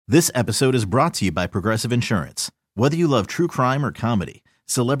This episode is brought to you by Progressive Insurance. Whether you love true crime or comedy,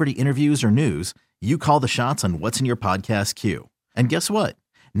 celebrity interviews or news, you call the shots on what's in your podcast queue. And guess what?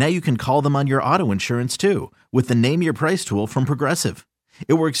 Now you can call them on your auto insurance too with the Name Your Price tool from Progressive.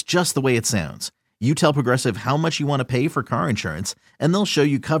 It works just the way it sounds. You tell Progressive how much you want to pay for car insurance, and they'll show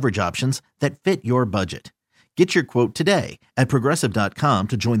you coverage options that fit your budget. Get your quote today at Progressive.com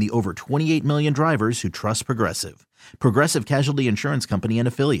to join the over 28 million drivers who trust Progressive. Progressive Casualty Insurance Company and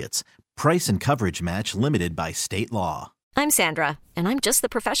Affiliates. Price and coverage match limited by state law. I'm Sandra, and I'm just the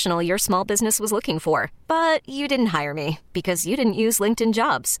professional your small business was looking for. But you didn't hire me because you didn't use LinkedIn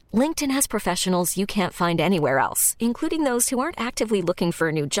Jobs. LinkedIn has professionals you can't find anywhere else, including those who aren't actively looking for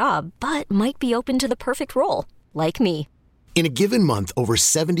a new job, but might be open to the perfect role, like me. In a given month, over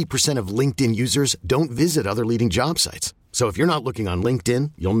 70% of LinkedIn users don't visit other leading job sites. So if you're not looking on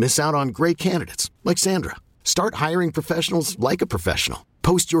LinkedIn, you'll miss out on great candidates like Sandra. Start hiring professionals like a professional.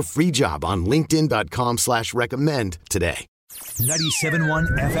 Post your free job on linkedin.com/recommend today. 97.1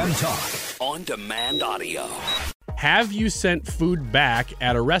 FM Talk. On demand audio. Have you sent food back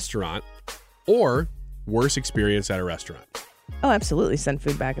at a restaurant or worse experience at a restaurant? Oh, absolutely. Send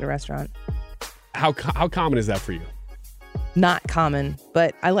food back at a restaurant. How common is that for you? Not common,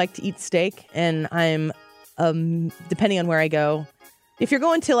 but I like to eat steak, and I'm, depending on where I go, if you're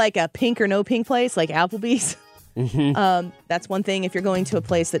going to like a pink or no pink place, like Applebee's, that's one thing. If you're going to a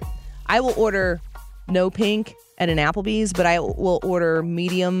place that I will order no pink at an Applebee's, but I will order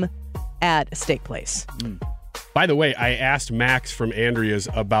medium at a steak place. By the way, I asked Max from Andrea's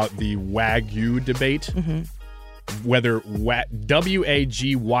about the Wagyu debate. Whether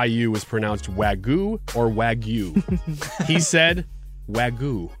W-A-G-Y-U is pronounced Wagyu or Wagyu. He said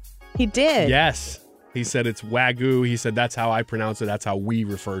Wagyu. He did? Yes. He said it's Wagyu. He said that's how I pronounce it. That's how we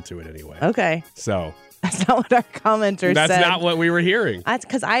refer to it anyway. Okay. So. That's not what our commenter said. That's not what we were hearing. That's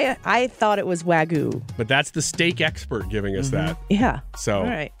because I thought it was Wagyu. But that's the steak expert giving us that. Yeah. So. All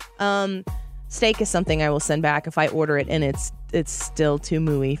right. Steak is something I will send back if I order it and it's still too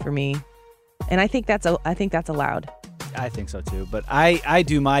mooey for me. And I think that's allowed. I think so too. But I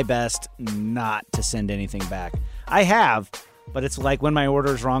do my best not to send anything back. I have, but it's like when my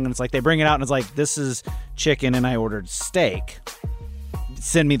order is wrong and it's like they bring it out and it's like, this is chicken and I ordered steak.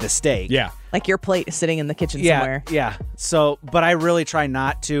 Send me the steak. Yeah. Like your plate is sitting in the kitchen somewhere. Yeah. So, but I really try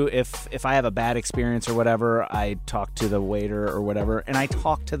not to. If I have a bad experience or whatever, I talk to the waiter or whatever, and I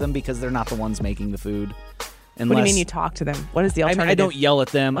talk to them because they're not the ones making the food. What do you mean you talk to them? What is the alternative? I don't yell at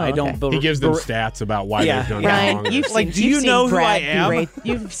them. Oh, I don't. okay. He gives them stats about why they've done it Ryan, wrong. do you know who I am?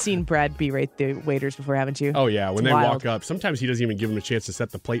 You've seen Brad berate the waiters before, haven't you? Oh, yeah. When It's they wild. walk up, sometimes he doesn't even give them a chance to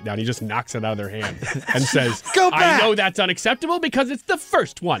set the plate down. He just knocks it out of their hand and says, Go back! I know that's unacceptable because it's the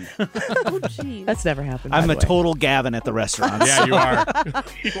first one. That's never happened. I'm by a the way. total Gavin at the restaurant. Yeah, you are.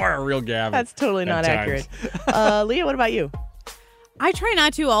 You are a real Gavin. That's totally not at times. accurate. Leah, what about you? I try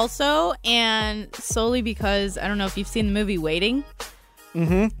not to also, and solely because I don't know if you've seen the movie Waiting.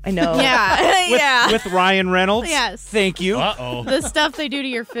 I know. Yeah. With Ryan Reynolds. Yes. Thank you. Uh-oh. The stuff they do to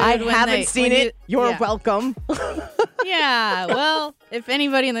your food. I when haven't seen it. You're yeah. welcome. Yeah. Well, if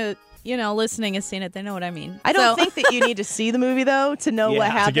anybody in the listening has seen it, they know what I mean. I don't think that you need to see the movie, though, to know what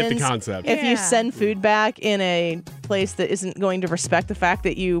to happens. get the concept. If you Yeah. send food back in a place that isn't going to respect the fact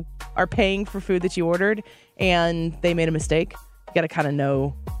that you are paying for food that you ordered and they made a mistake, you got to kind of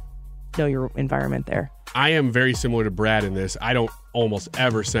know your environment there. I am very similar to Brad in this. I don't almost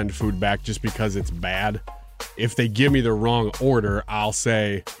ever send food back just because it's bad. If they give me the wrong order, I'll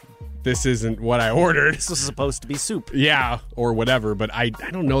say, this isn't what I ordered. This was supposed to be soup. Yeah, or whatever. But I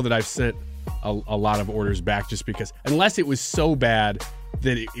don't know that I've sent a lot of orders back just because, unless it was so bad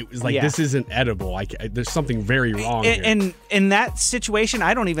that it was like, this isn't edible. There's something very wrong here. And in that situation,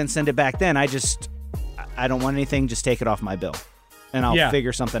 I don't even send it back then. I don't want anything. Just take it off my bill. And I'll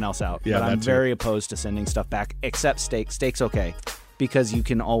figure something else out. Yeah, but I'm very opposed to sending stuff back, except steak. Steak's okay because you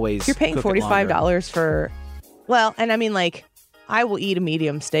can always. You're paying cook it longer. $45 for, well, and I mean, like, I will eat a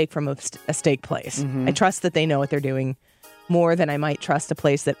medium steak from a steak place. I trust that they know what they're doing more than I might trust a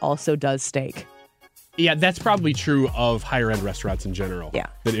place that also does steak. Yeah, that's probably true of higher-end restaurants in general. Yeah.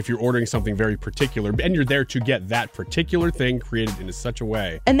 That if you're ordering something very particular, and you're there to get that particular thing created in such a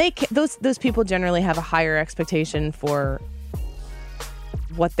way. And those people generally have a higher expectation for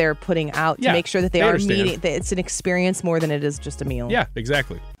what they're putting out to make sure that they are meeting. That it's an experience more than it is just a meal. Yeah,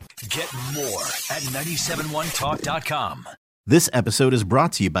 exactly. Get more at 971talk.com. This episode is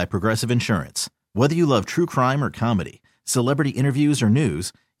brought to you by Progressive Insurance. Whether you love true crime or comedy, celebrity interviews or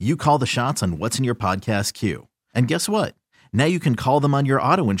news, you call the shots on what's in your podcast queue. And guess what? Now you can call them on your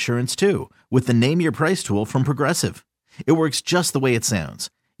auto insurance too with the Name Your Price tool from Progressive. It works just the way it sounds.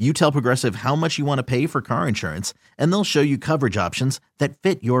 You tell Progressive how much you want to pay for car insurance, and they'll show you coverage options that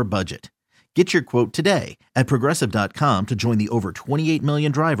fit your budget. Get your quote today at Progressive.com to join the over 28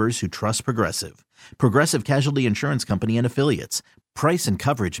 million drivers who trust Progressive. Progressive Casualty Insurance Company and Affiliates. Price and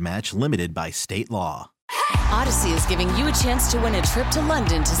coverage match limited by state law. Odyssey is giving you a chance to win a trip to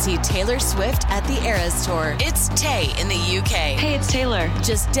London to see Taylor Swift at the Eras Tour. It's Tay in the UK. Hey, it's Taylor.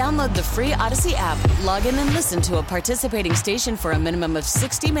 Just download the free Odyssey app, log in and listen to a participating station for a minimum of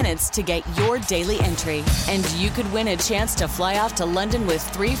 60 minutes to get your daily entry. And you could win a chance to fly off to London with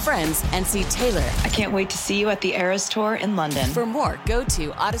 3 friends and see Taylor. I can't wait to see you at the Eras Tour in London. For more, go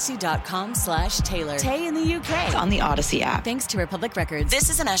to odyssey.com/Taylor. Tay in the UK. It's on the Odyssey app. Thanks to Republic Records. This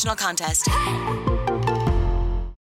is a national contest.